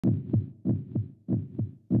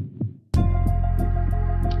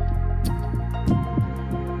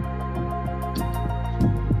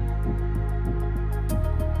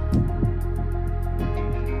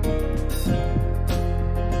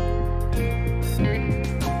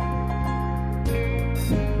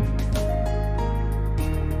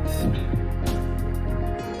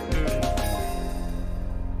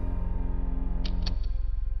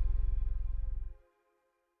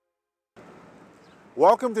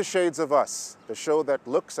Welcome to Shades of Us, the show that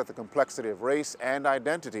looks at the complexity of race and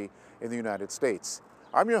identity in the United States.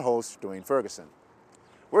 I'm your host, Dwayne Ferguson.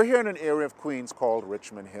 We're here in an area of Queens called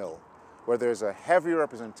Richmond Hill, where there's a heavy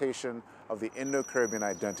representation of the Indo-Caribbean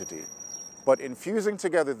identity. But infusing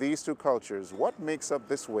together these two cultures, what makes up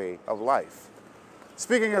this way of life?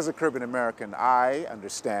 Speaking as a Caribbean American, I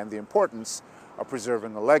understand the importance of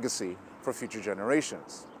preserving a legacy for future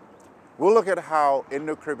generations. We'll look at how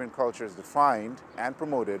Indo-Caribbean culture is defined and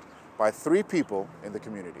promoted by three people in the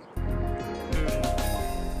community.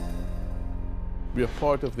 We are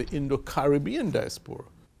part of the Indo-Caribbean diaspora.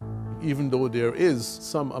 Even though there is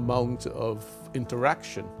some amount of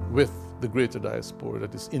interaction with the greater diaspora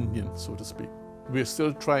that is Indian, so to speak, we're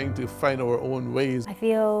still trying to find our own ways. I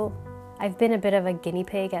feel I've been a bit of a guinea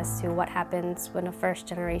pig as to what happens when a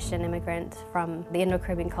first-generation immigrant from the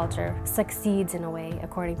Indo-Caribbean culture succeeds in a way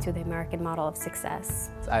according to the American model of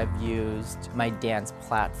success. I've used my dance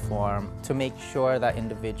platform to make sure that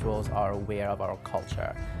individuals are aware of our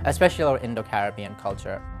culture, especially our Indo-Caribbean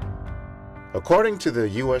culture. According to the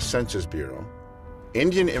U.S. Census Bureau,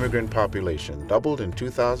 Indian immigrant population doubled in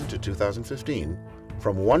 2000 to 2015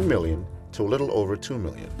 from 1 million to a little over 2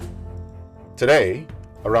 million. Today,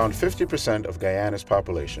 around 50% of Guyana's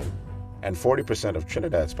population and 40% of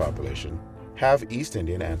Trinidad's population have East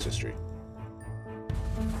Indian ancestry.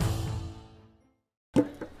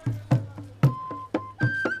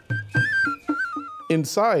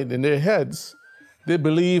 Inside, in their heads, they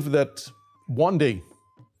believe that one day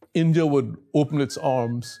India would open its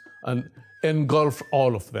arms and engulf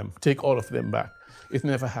all of them, take all of them back. It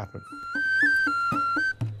never happened.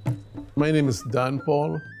 My name is Dan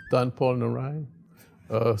Paul Narayan,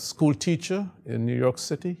 a school teacher in New York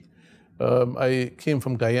City. I came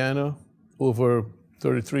from Guyana over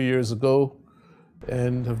 33 years ago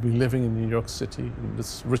and have been living in New York City, in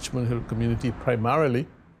this Richmond Hill community primarily,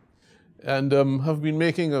 and have been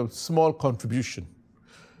making a small contribution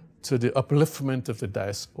to the upliftment of the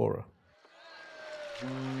diaspora.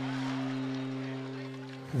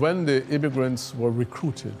 When the immigrants were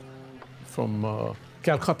recruited from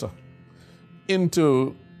Calcutta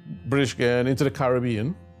into British Guyana, into the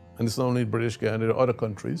Caribbean, and it's not only British Guyana, there are other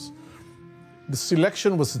countries, the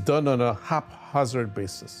selection was done on a haphazard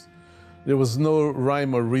basis. There was no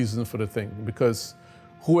rhyme or reason for the thing, because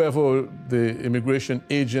whoever the immigration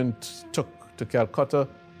agent took to Calcutta,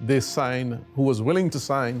 they signed, who was willing to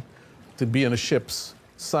sign to be on the ships,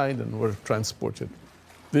 signed and were transported.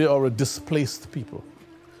 They are a displaced people.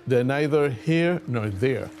 They're neither here nor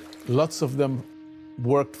there. Lots of them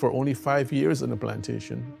worked for only 5 years on the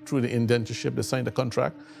plantation through the indentureship. They signed a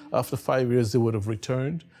contract. After 5 years, they would have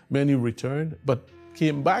returned. Many returned, but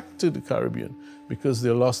came back to the Caribbean because they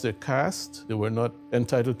lost their caste. They were not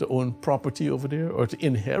entitled to own property over there or to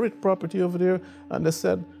inherit property over there. And they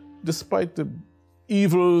said, despite the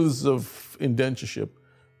evils of indentureship,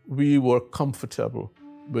 we were comfortable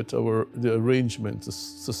with the arrangements, the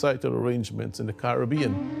societal arrangements in the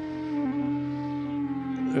Caribbean.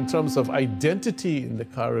 In terms of identity in the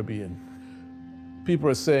Caribbean, people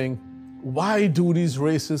are saying, why do these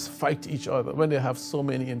races fight each other when they have so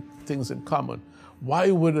many things in common? Why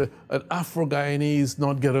would an Afro-Guyanese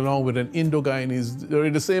not get along with an Indo-Guyanese? They're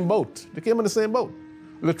in the same boat. They came in the same boat,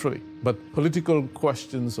 literally. But political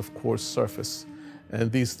questions, of course, surface, and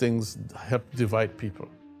these things help divide people.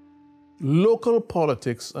 Local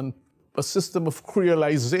politics and a system of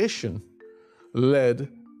creolization led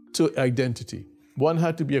to identity. One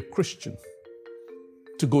had to be a Christian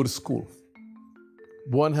to go to school.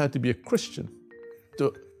 One had to be a Christian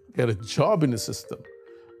to get a job in the system.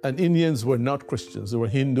 And Indians were not Christians. They were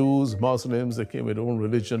Hindus, Muslims, they came with their own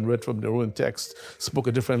religion, read from their own text, spoke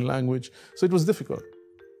a different language. So it was difficult.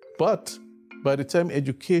 But by the time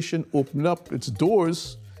education opened up its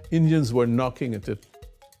doors, Indians were knocking at it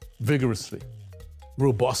vigorously,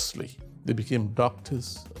 robustly. They became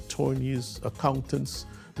doctors, attorneys, accountants,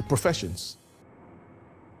 the professions.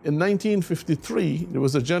 In 1953, there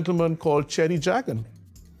was a gentleman called Chetty Jagan,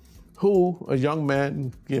 who, a young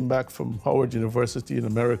man, came back from Howard University in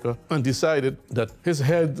America and decided that his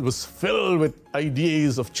head was filled with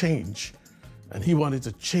ideas of change. And he wanted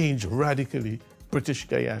to change radically British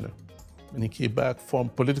Guyana. And he came back, formed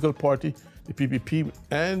a political party, the PPP,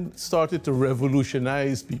 and started to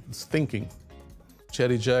revolutionize people's thinking.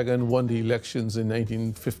 Chetty Jagan won the elections in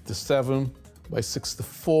 1957. By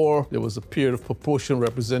 1964, there was a period of proportional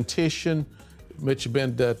representation, which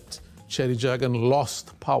meant that Chetty Jagan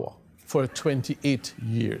lost power for 28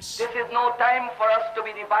 years. This is no time for us to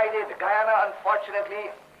be divided. Guyana,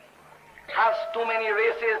 unfortunately, has too many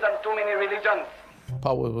races and too many religions.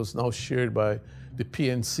 Power was now shared by the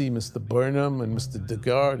PNC, Mr. Burnham and Mr.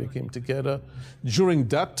 Degar, they came together. During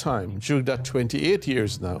that time, during that 28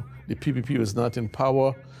 years now, the PPP was not in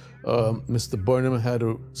power. Mr. Burnham had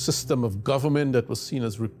a system of government that was seen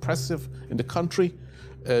as repressive in the country,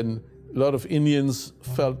 and a lot of Indians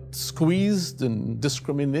felt squeezed and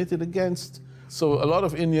discriminated against. So a lot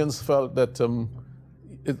of Indians felt that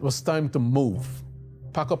it was time to move,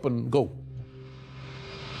 pack up and go.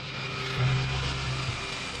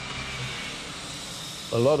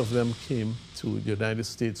 A lot of them came to the United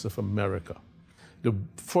States of America. The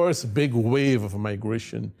first big wave of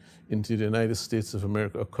migration into the United States of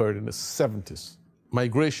America occurred in the 70s.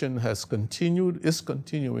 Migration has continued, is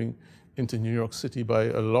continuing into New York City by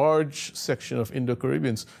a large section of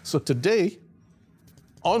Indo-Caribbeans. So today,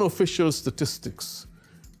 unofficial statistics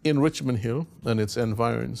in Richmond Hill and its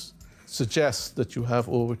environs suggest that you have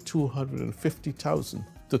over 250,000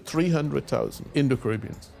 to 300,000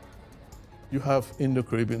 Indo-Caribbeans. You have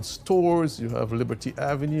Indo-Caribbean stores, you have Liberty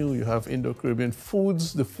Avenue, you have Indo-Caribbean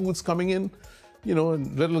foods, the foods coming in, you know,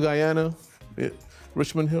 in Little Guyana,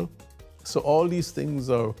 Richmond Hill. So all these things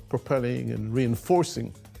are propelling and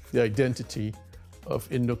reinforcing the identity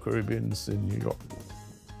of Indo-Caribbeans in New York.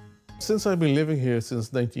 Since I've been living here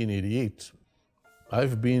since 1988,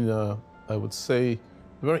 I've been, I would say,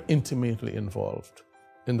 very intimately involved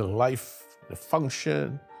in the life, the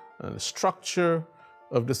function, and the structure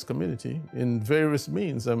of this community in various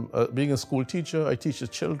means. Being a school teacher, I teach the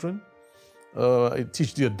children, I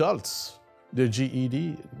teach the adults their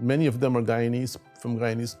GED. Many of them are Guyanese, from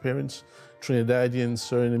Guyanese parents, Trinidadians,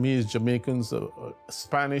 Surinamese, Jamaicans,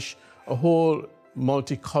 Spanish, a whole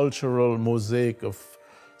multicultural mosaic of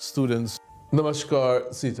students. Namaskar,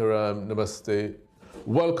 Sitaram, Namaste.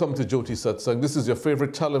 Welcome to Jyoti Satsang. This is your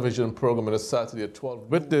favorite television program on a Saturday at 12.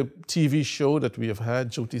 With the TV show that we have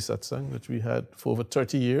had, Jyoti Satsang, that we had for over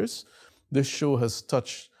 30 years, this show has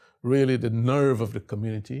touched really the nerve of the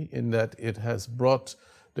community in that it has brought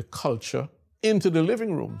the culture into the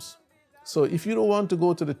living rooms. So if you don't want to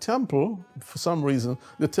go to the temple, for some reason,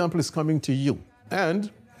 the temple is coming to you.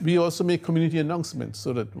 And we also make community announcements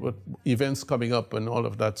so that what events coming up and all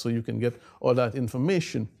of that, so you can get all that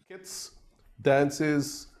information. Kits,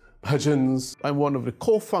 dances, bhajans. I'm one of the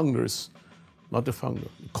co-founders, not the founder,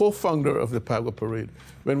 co-founder of the Pagua Parade.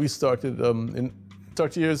 When we started in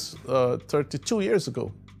 32 years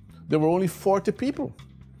ago, there were only 40 people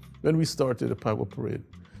when we started the Pagua Parade.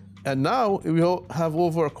 And now we have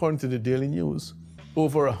over, according to the Daily News,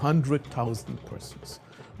 over 100,000 persons,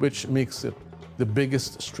 which makes it the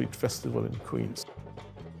biggest street festival in Queens.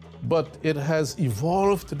 But it has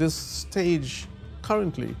evolved to this stage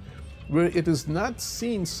currently where it is not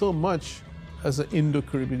seen so much as an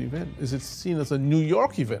Indo-Caribbean event, as it's seen as a New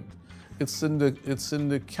York event. It's in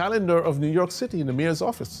the calendar of New York City, in the mayor's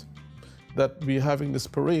office, that we're having this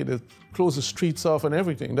parade. It closes streets off and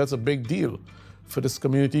everything. That's a big deal for this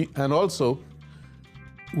community. And also,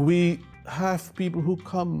 we have people who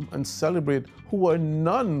come and celebrate who are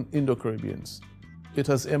non-Indo-Caribbeans. It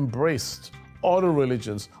has embraced other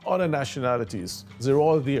religions, other nationalities. They're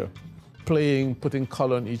all there, playing, putting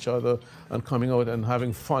color on each other, and coming out and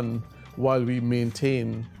having fun while we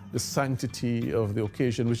maintain the sanctity of the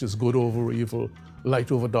occasion, which is good over evil,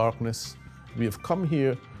 light over darkness. We have come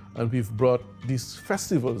here and we've brought these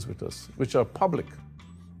festivals with us, which are public,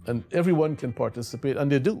 and everyone can participate,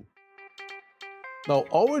 and they do. Now,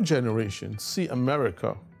 our generation see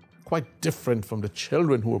America quite different from the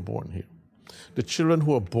children who are born here. The children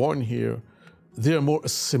who are born here, they are more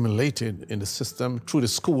assimilated in the system through the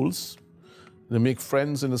schools. They make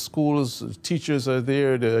friends in the schools, teachers are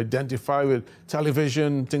there, they identify with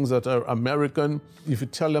television, things that are American. If you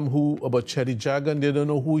tell them about Cheddi Jagan, they don't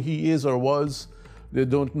know who he is or was. They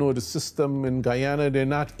don't know the system in Guyana, they're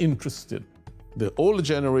not interested. The older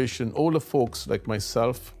generation, older folks like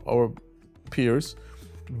myself, our peers,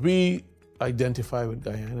 we identify with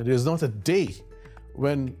Guyana. There's not a day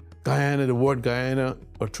when Guyana, the word Guyana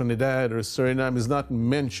or Trinidad or Suriname is not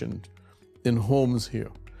mentioned in homes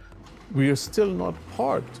here. We are still not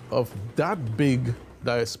part of that big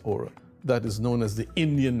diaspora that is known as the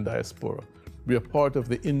Indian diaspora. We are part of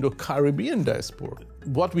the Indo-Caribbean diaspora.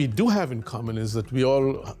 What we do have in common is that we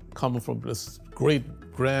all come from this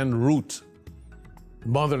great grand root,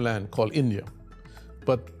 motherland called India.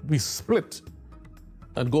 But we split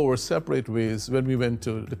and go our separate ways when we went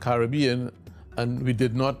to the Caribbean, and we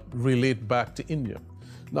did not relate back to India.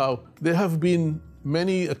 Now, there have been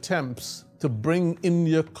many attempts to bring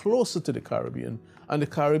India closer to the Caribbean and the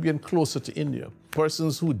Caribbean closer to India.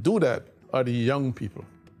 Persons who do that are the young people.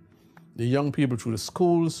 The young people through the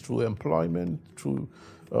schools, through employment, through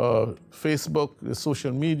Facebook, the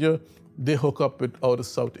social media, they hook up with other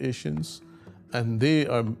South Asians, and they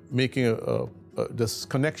are making this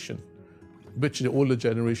connection, which the older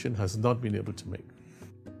generation has not been able to make.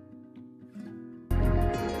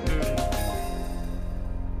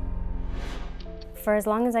 For as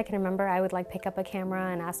long as I can remember, I would pick up a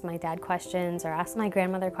camera and ask my dad questions or ask my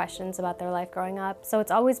grandmother questions about their life growing up. So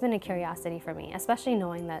it's always been a curiosity for me, especially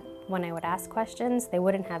knowing that when I would ask questions, they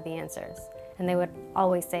wouldn't have the answers. And they would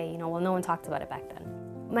always say, well, no one talked about it back then.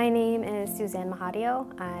 My name is Suzanne Mahadio.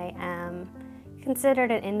 I am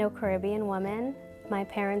considered an Indo-Caribbean woman. My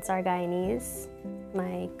parents are Guyanese.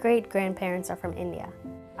 My great-grandparents are from India.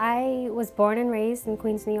 I was born and raised in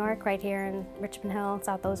Queens, New York, right here in Richmond Hill,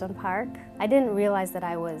 South Ozone Park. I didn't realize that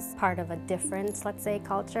I was part of a different, let's say,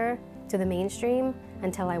 culture to the mainstream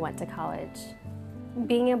until I went to college.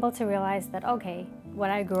 Being able to realize that, okay, what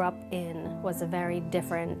I grew up in was a very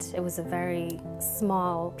different, it was a very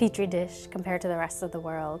small petri dish compared to the rest of the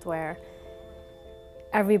world, where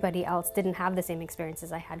everybody else didn't have the same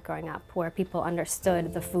experiences I had growing up, where people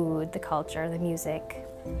understood the food, the culture, the music.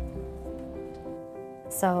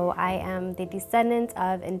 So I am the descendant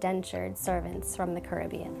of indentured servants from the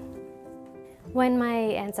Caribbean. When my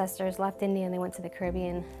ancestors left India and they went to the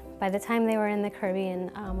Caribbean, by the time they were in the Caribbean,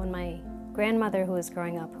 when my grandmother who was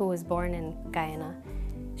growing up, who was born in Guyana,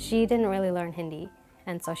 she didn't really learn Hindi,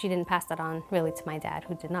 and so she didn't pass that on really to my dad,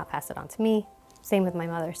 who did not pass it on to me. Same with my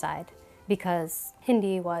mother's side, because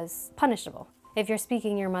Hindi was punishable. If you're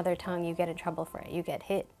speaking your mother tongue, you get in trouble for it, you get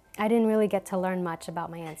hit. I didn't really get to learn much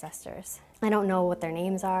about my ancestors. I don't know what their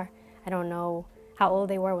names are. I don't know how old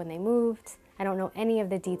they were when they moved. I don't know any of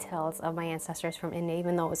the details of my ancestors from India,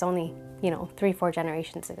 even though it was only, 3-4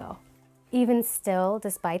 generations ago. Even still,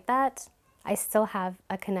 despite that, I still have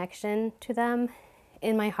a connection to them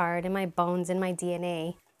in my heart, in my bones, in my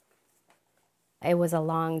DNA. It was a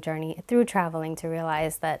long journey through traveling to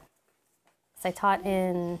realize that I taught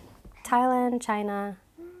in Thailand, China,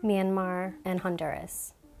 Myanmar, and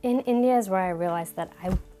Honduras. In India is where I realized that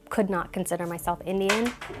I could not consider myself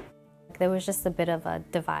Indian. There was just a bit of a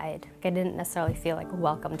divide. I didn't necessarily feel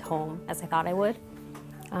welcomed home as I thought I would.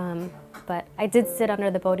 But I did sit under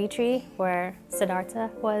the Bodhi tree where Siddhartha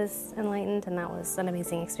was enlightened, and that was an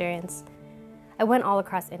amazing experience. I went all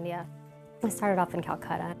across India. I started off in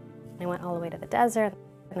Calcutta. I went all the way to the desert,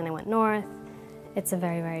 and then I went north. It's a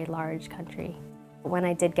very, very large country. When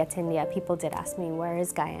I did get to India, people did ask me, where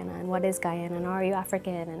is Guyana, and what is Guyana, and are you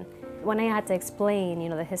African? And when I had to explain,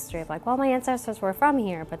 the history of well, my ancestors were from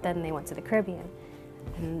here, but then they went to the Caribbean.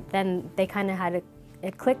 And then they kind of had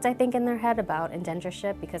it clicked, I think, in their head about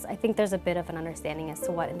indentureship, because I think there's a bit of an understanding as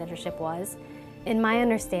to what indentureship was. In my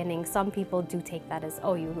understanding, some people do take that as,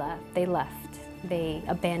 oh, you left. They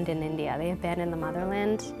abandoned India. They abandoned the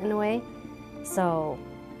motherland in a way. So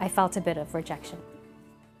I felt a bit of rejection.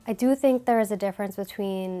 I do think there is a difference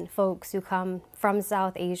between folks who come from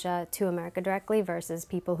South Asia to America directly versus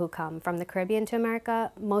people who come from the Caribbean to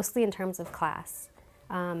America, mostly in terms of class.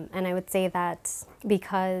 And I would say that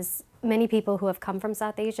because many people who have come from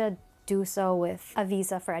South Asia do so with a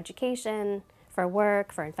visa for education, for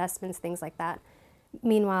work, for investments, things like that.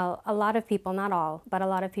 Meanwhile, a lot of people, not all, but a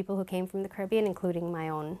lot of people who came from the Caribbean, including my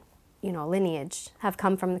own lineage, have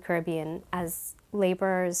come from the Caribbean as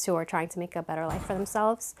laborers who are trying to make a better life for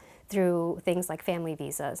themselves through things like family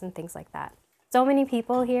visas and things like that. So many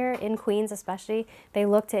people here in Queens especially, they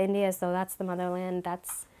look to India as though that's the motherland,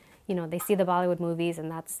 that's, they see the Bollywood movies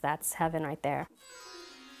and that's heaven right there.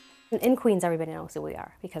 In Queens, everybody knows who we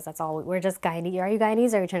are because that's all, we're just Guyanese. Are you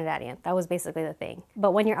Guyanese or are you Trinidadian? That was basically the thing.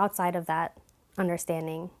 But when you're outside of that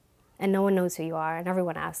understanding, and no one knows who you are, and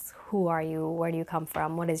everyone asks, who are you, where do you come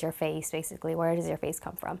from, what is your face, basically, where does your face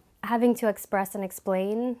come from? Having to express and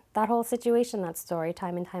explain that whole situation, that story,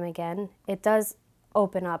 time and time again, it does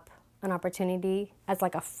open up an opportunity as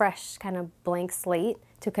a fresh kind of blank slate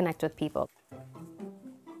to connect with people.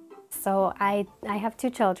 So I have 2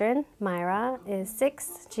 children. Myra is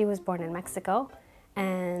 6, she was born in Mexico,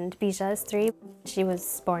 and Bija is 3, she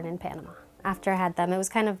was born in Panama. After I had them, it was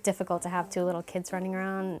kind of difficult to have 2 little kids running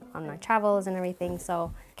around on my travels and everything,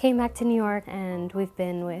 so came back to New York and we've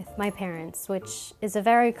been with my parents, which is a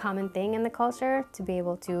very common thing in the culture, to be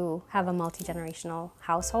able to have a multi-generational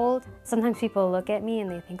household. Sometimes people look at me and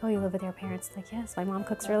they think, oh, you live with your parents? Yes, my mom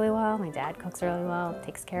cooks really well, my dad cooks really well,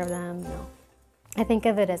 takes care of them. I think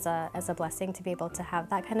of it as a blessing to be able to have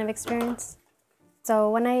that kind of experience.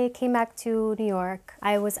 So when I came back to New York,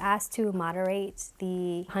 I was asked to moderate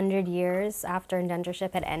the 100 years after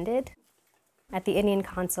indentureship had ended. At the Indian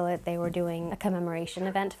consulate, they were doing a commemoration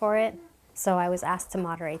event for it. So I was asked to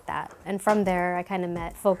moderate that. And from there, I kind of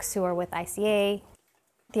met folks who are with ICA.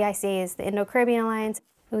 The ICA is the Indo-Caribbean Alliance.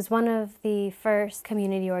 It was one of the first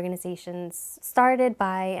community organizations started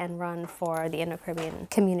by and run for the Indo-Caribbean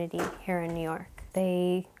community here in New York.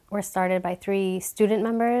 They were started by 3 student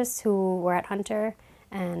members who were at Hunter,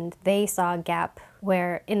 and they saw a gap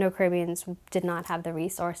where Indo-Caribbeans did not have the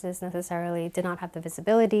resources necessarily, did not have the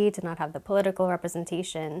visibility, did not have the political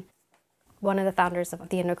representation. One of the founders of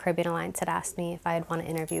the Indo-Caribbean Alliance had asked me if I'd want to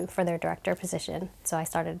interview for their director position, so I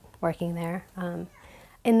started working there.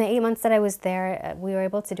 In the 8 months that I was there, we were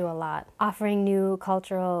able to do a lot, offering new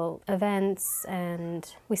cultural events, and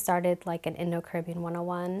we started like an Indo-Caribbean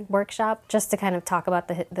 101 workshop just to kind of talk about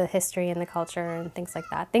the history and the culture and things like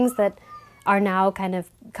that. Things that are now kind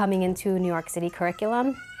of coming into New York City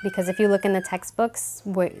curriculum, because if you look in the textbooks,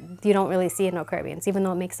 you don't really see Indo-Caribbeans, even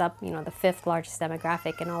though it makes up, the 5th largest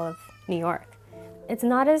demographic in all of New York. It's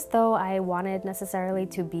not as though I wanted necessarily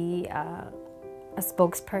to be a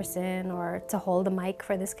spokesperson or to hold a mic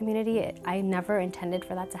for this community. I never intended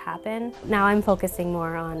for that to happen. Now I'm focusing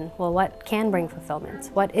more on, well, what can bring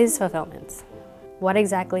fulfillment? What is fulfillment? What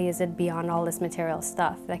exactly is it beyond all this material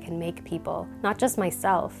stuff that can make people, not just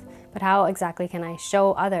myself, but how exactly can I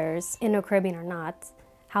show others, Indo-Caribbean or not,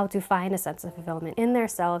 how to find a sense of fulfillment in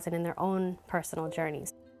themselves and in their own personal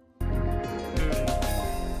journeys?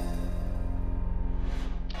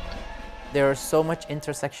 There is so much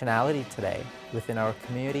intersectionality today within our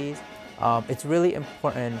communities. It's really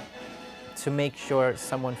important to make sure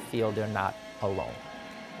someone feels they're not alone.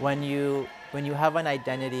 When you have an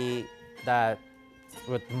identity that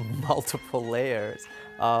with multiple layers,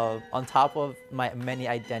 on top of my many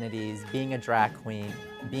identities, being a drag queen,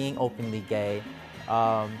 being openly gay,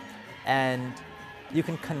 and you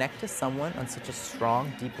can connect to someone on such a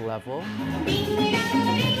strong, deep level.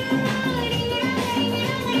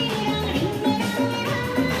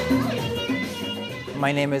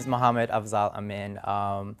 My name is Mohammed Afzal Amin.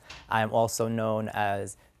 I'm also known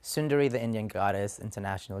as Sundari, the Indian Goddess,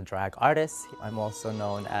 international drag artist. I'm also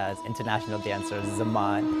known as international dancer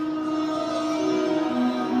Zaman.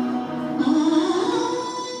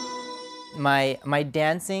 My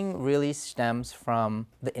dancing really stems from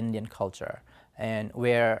the Indian culture, and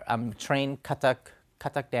where I'm trained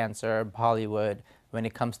Kathak dancer, Bollywood. When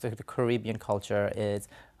it comes to the Caribbean culture, is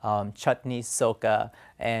chutney, soca,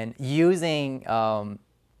 and using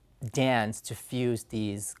dance to fuse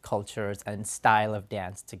these cultures and style of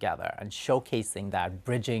dance together and showcasing that,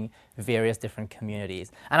 bridging various different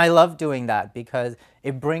communities. And I love doing that because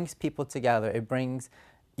it brings people together.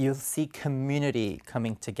 You'll see community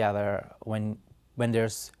coming together when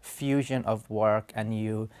there's fusion of work, and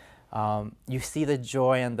you see the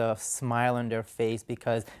joy and the smile on their face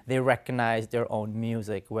because they recognize their own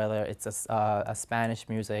music, whether it's a Spanish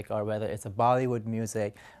music or whether it's a Bollywood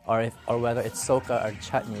music or whether it's soca or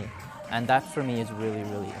chutney. And that for me is really,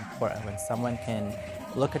 really important, when someone can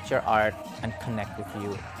look at your art and connect with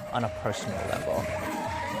you on a personal level.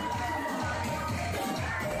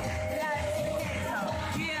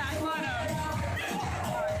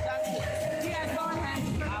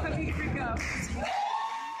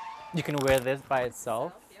 You can wear this by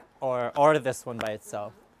itself, or this one by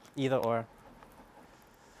itself, either or.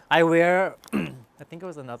 I wear, I think it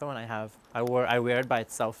was another one I have. I wear it by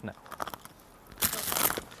itself now.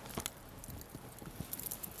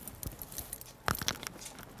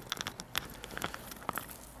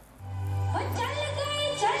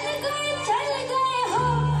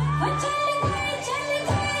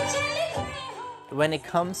 When it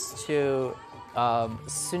comes to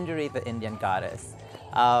Sundari, the Indian Goddess,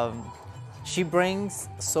 she brings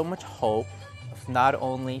so much hope, not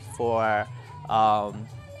only for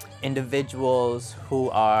individuals who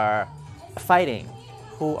are fighting,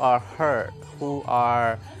 who are hurt, who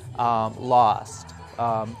are lost,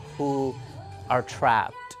 who are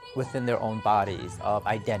trapped within their own bodies of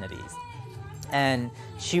identities. And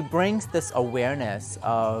she brings this awareness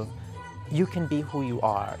of you can be who you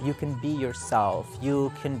are, you can be yourself,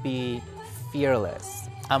 you can be fearless.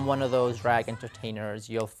 I'm one of those drag entertainers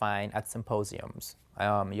you'll find at symposiums.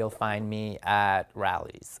 You'll find me at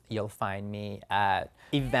rallies. You'll find me at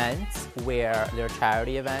events where they're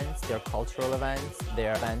charity events, they're cultural events,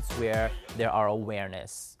 they're events where there are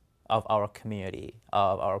awareness of our community,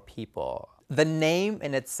 of our people. The name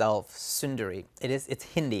in itself, Sundari, it's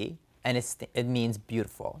Hindi, and it means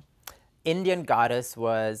beautiful. Indian Goddess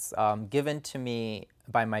was given to me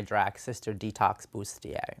by my drag sister, Detox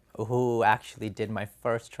Bustier, who actually did my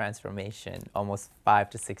first transformation almost 5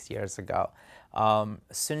 to 6 years ago.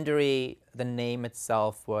 Sundari, the name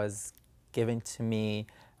itself, was given to me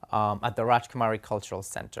at the Rajkumari Cultural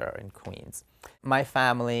Center in Queens. My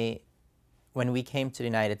family, when we came to the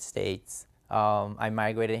United States, I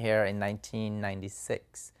migrated here in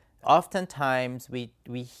 1996. Oftentimes, we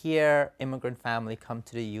hear immigrant family come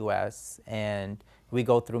to the U.S. and we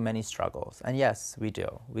go through many struggles. And yes, we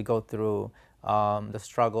do. We go through the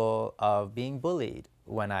struggle of being bullied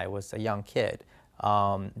when I was a young kid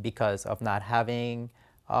because of not having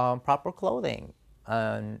proper clothing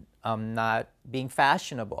and not being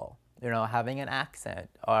fashionable, having an accent,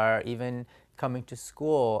 or even coming to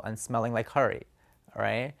school and smelling like curry,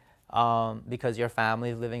 right? Because your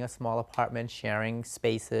family is living in a small apartment, sharing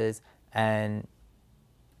spaces, and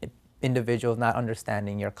individuals not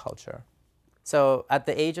understanding your culture. So at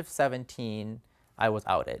the age of 17, I was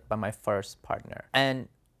outed by my first partner. And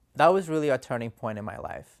that was really a turning point in my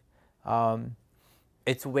life.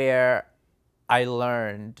 It's where I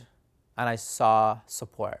learned and I saw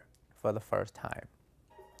support for the first time.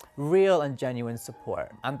 Real and genuine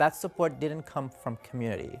support. And that support didn't come from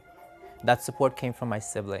community. That support came from my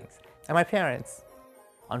siblings and my parents.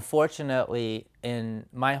 Unfortunately, in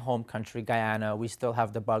my home country, Guyana, we still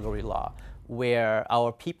have the buggery law, where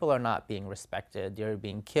our people are not being respected. They're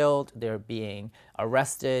being killed, they're being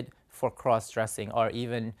arrested for cross-dressing, or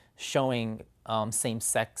even showing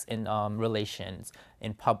same-sex in relations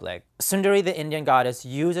in public. Sundari, the Indian goddess,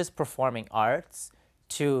 uses performing arts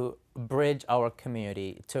to bridge our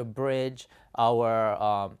community, to bridge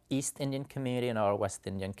our East Indian community and our West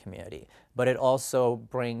Indian community. But it also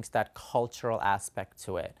brings that cultural aspect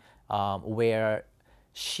to it, where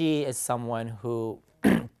she is someone who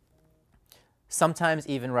sometimes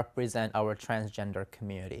even represent our transgender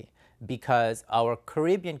community, because our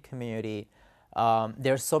Caribbean community,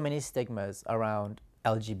 there's so many stigmas around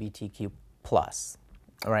LGBTQ+,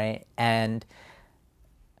 right? And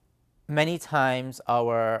many times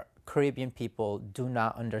our Caribbean people do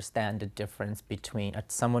not understand the difference between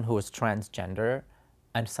someone who is transgender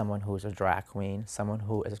and someone who is a drag queen, someone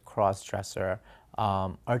who is a cross-dresser,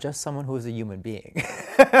 or just someone who is a human being.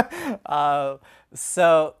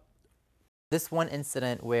 So this one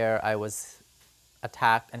incident where I was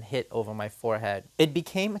attacked and hit over my forehead, it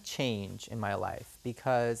became a change in my life,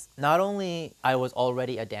 because not only I was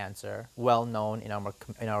already a dancer, well known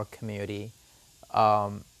in our community,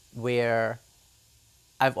 where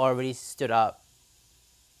I've already stood up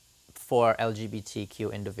for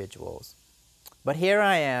LGBTQ individuals. But here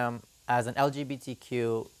I am as an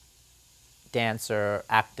LGBTQ dancer,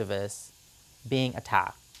 activist, being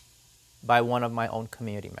attacked by one of my own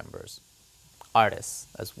community members, artists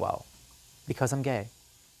as well, because I'm gay.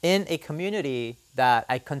 In a community that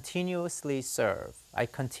I continuously serve, I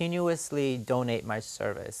continuously donate my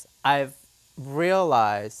service, I've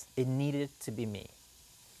realized it needed to be me.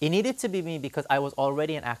 It needed to be me because I was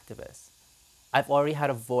already an activist. I've already had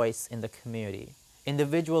a voice in the community.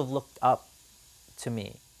 Individuals looked up to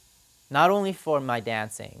me, not only for my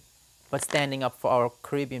dancing, but standing up for our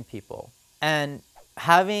Caribbean people. And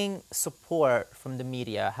having support from the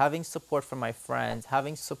media, having support from my friends,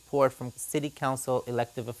 having support from city council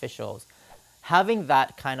elective officials, having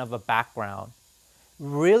that kind of a background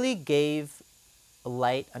really gave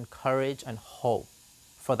light and courage and hope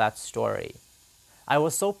for that story. I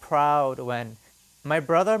was so proud when my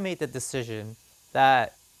brother made the decision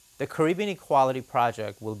that the Caribbean Equality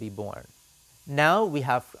Project will be born. Now we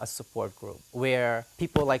have a support group where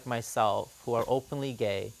people like myself who are openly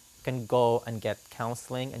gay can go and get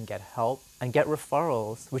counseling and get help and get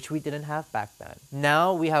referrals, which we didn't have back then.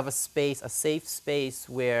 Now we have a space, a safe space,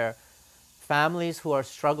 where families who are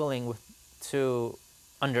struggling to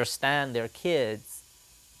understand their kids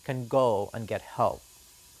can go and get help.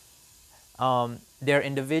 There are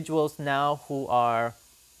individuals now who are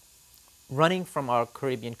running from our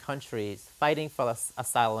Caribbean countries, fighting for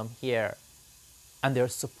asylum here, and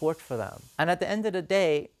there's support for them. And at the end of the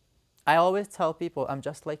day, I always tell people, I'm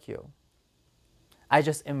just like you. I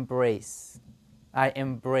just embrace. I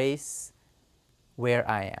embrace where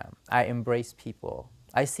I am. I embrace people.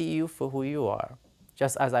 I see you for who you are,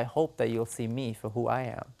 just as I hope that you'll see me for who I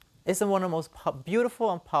am. It's one of the most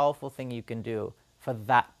beautiful and powerful things you can do for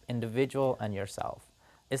that individual and yourself.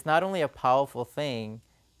 It's not only a powerful thing,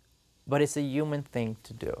 but it's a human thing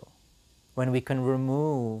to do. When we can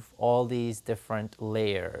remove all these different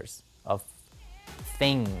layers of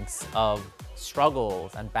things, of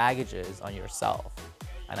struggles and baggages on yourself,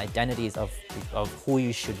 and identities of who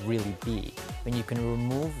you should really be. When you can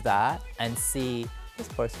remove that and see, this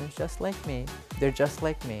person's just like me, they're just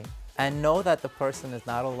like me, and know that the person is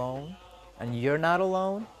not alone, and you're not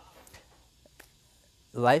alone,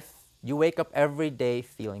 life, you wake up every day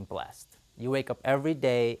feeling blessed. You wake up every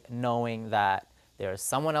day knowing that there is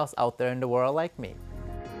someone else out there in the world like me.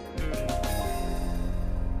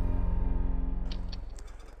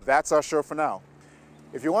 That's our show for now.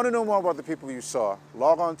 If you want to know more about the people you saw,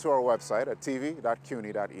 log on to our website at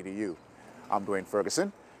tv.cuny.edu. I'm Dwayne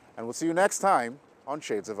Ferguson, and we'll see you next time on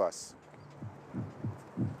Shades of Us.